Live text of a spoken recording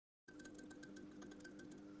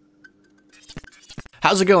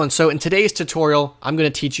How's it going? So in today's tutorial, I'm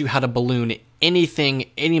going to teach you how to balloon anything,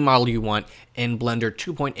 any model you want in Blender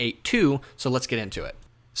 2.82. So let's get into it.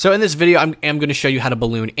 So in this video, I'm going to show you how to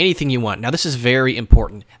balloon anything you want. Now this is very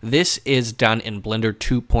important. This is done in Blender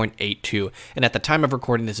 2.82. And at the time of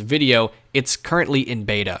recording this video, it's currently in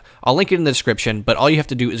beta. I'll link it in the description, but all you have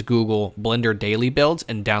to do is Google Blender daily builds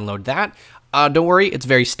and download that. Don't worry, it's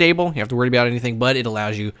very stable. You don't have to worry about anything, but it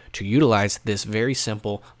allows you to utilize this very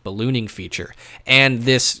simple ballooning feature. And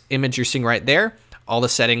this image you're seeing right there, all the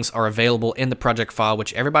settings are available in the project file,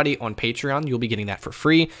 which everybody on Patreon, you'll be getting that for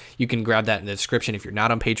free. You can grab that in the description if you're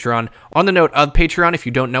not on Patreon. On the note of Patreon, if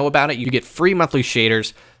you don't know about it, you get free monthly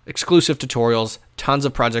shaders, exclusive tutorials, tons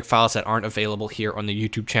of project files that aren't available here on the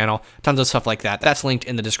YouTube channel, tons of stuff like that. That's linked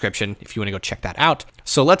in the description if you want to go check that out.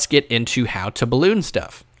 So let's get into how to balloon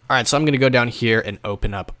stuff. All right, so I'm going to go down here and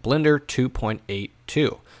open up Blender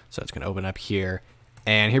 2.82. So it's going to open up here,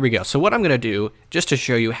 and here we go. So what I'm going to do, just to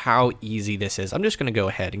show you how easy this is, I'm just going to go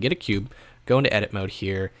ahead and get a cube, go into edit mode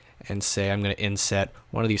here, and say I'm going to inset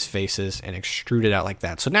one of these faces and extrude it out like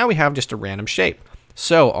that. So now we have just a random shape.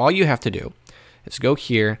 So all you have to do is go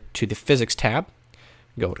here to the physics tab,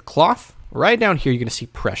 go to cloth. Right down here, you're going to see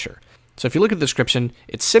pressure. So if you look at the description,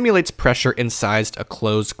 it simulates pressure inside a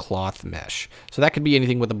closed cloth mesh. So that could be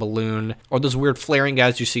anything with a balloon or those weird flaring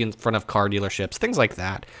guys you see in front of car dealerships, things like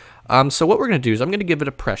that. So what we're going to do is I'm going to give it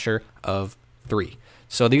a pressure of 3.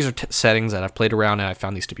 So these are settings that I've played around and I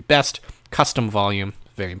found these to be best. Custom volume,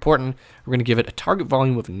 very important. We're going to give it a target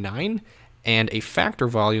volume of 9 and a factor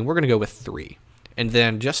volume, we're going to go with 3. And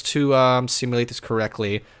then just to simulate this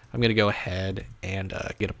correctly, I'm going to go ahead and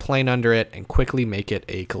get a plane under it and quickly make it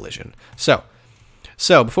a collision. So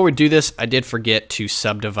before we do this, I did forget to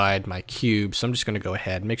subdivide my cube. So I'm just going to go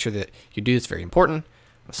ahead and make sure that you do this. Very important.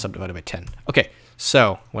 I'll subdivide it by 10. Okay,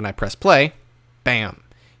 so when I press play, bam,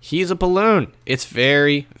 he's a balloon. It's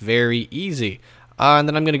very, very easy. And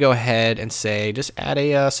then I'm going to go ahead and say, just add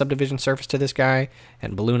a subdivision surface to this guy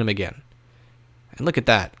and balloon him again. And look at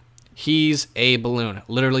that. He's a balloon,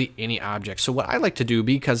 literally any object. So what I like to do,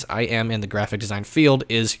 because I am in the graphic design field,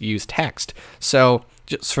 is use text. So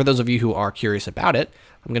just for those of you who are curious about it,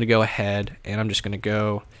 I'm going to go ahead and I'm just going to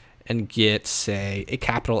go and get, say, a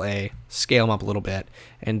capital A, scale them up a little bit,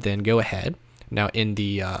 and then go ahead. Now in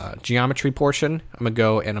the geometry portion, I'm going to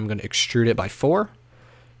go and I'm going to extrude it by 4.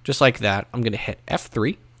 Just like that, I'm going to hit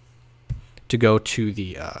F3 to go to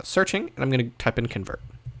the searching, and I'm going to type in convert.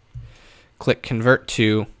 Click convert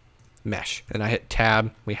to mesh, and I hit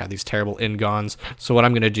tab. We have these terrible ingons. So what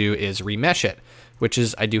I'm going to do is remesh it, which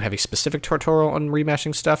is, I do have a specific tutorial on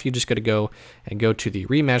remeshing stuff. You just got to go to the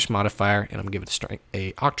remesh modifier, and I'm going to give it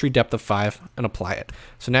a octree depth of 5 and apply it.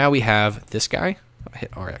 So now we have this guy. I hit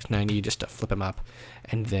RX90 just to flip him up,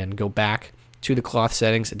 and then go back to the cloth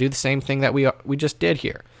settings and do the same thing that we just did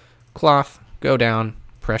here. Cloth, go down,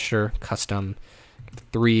 pressure, custom,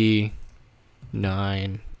 3,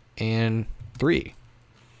 9, and 3.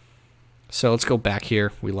 So let's go back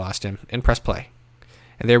here. We lost him, and press play.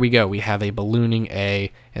 And there we go. We have a ballooning A,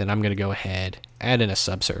 and then I'm going to go ahead, add in a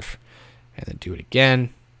subsurf, and then do it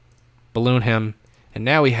again. Balloon him, and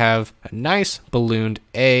now we have a nice ballooned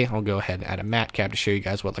A. I'll go ahead and add a matte cap to show you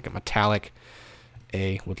guys what like a metallic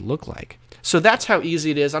A would look like. So that's how easy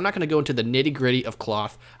it is. I'm not going to go into the nitty-gritty of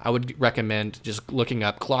cloth. I would recommend just looking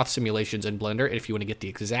up cloth simulations in Blender if you want to get the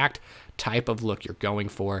exact type of look you're going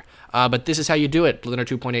for. But this is how you do it. Blender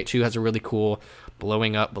 2.82 has a really cool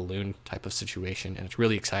blowing up balloon type of situation, and it's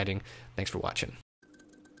really exciting. Thanks for watching.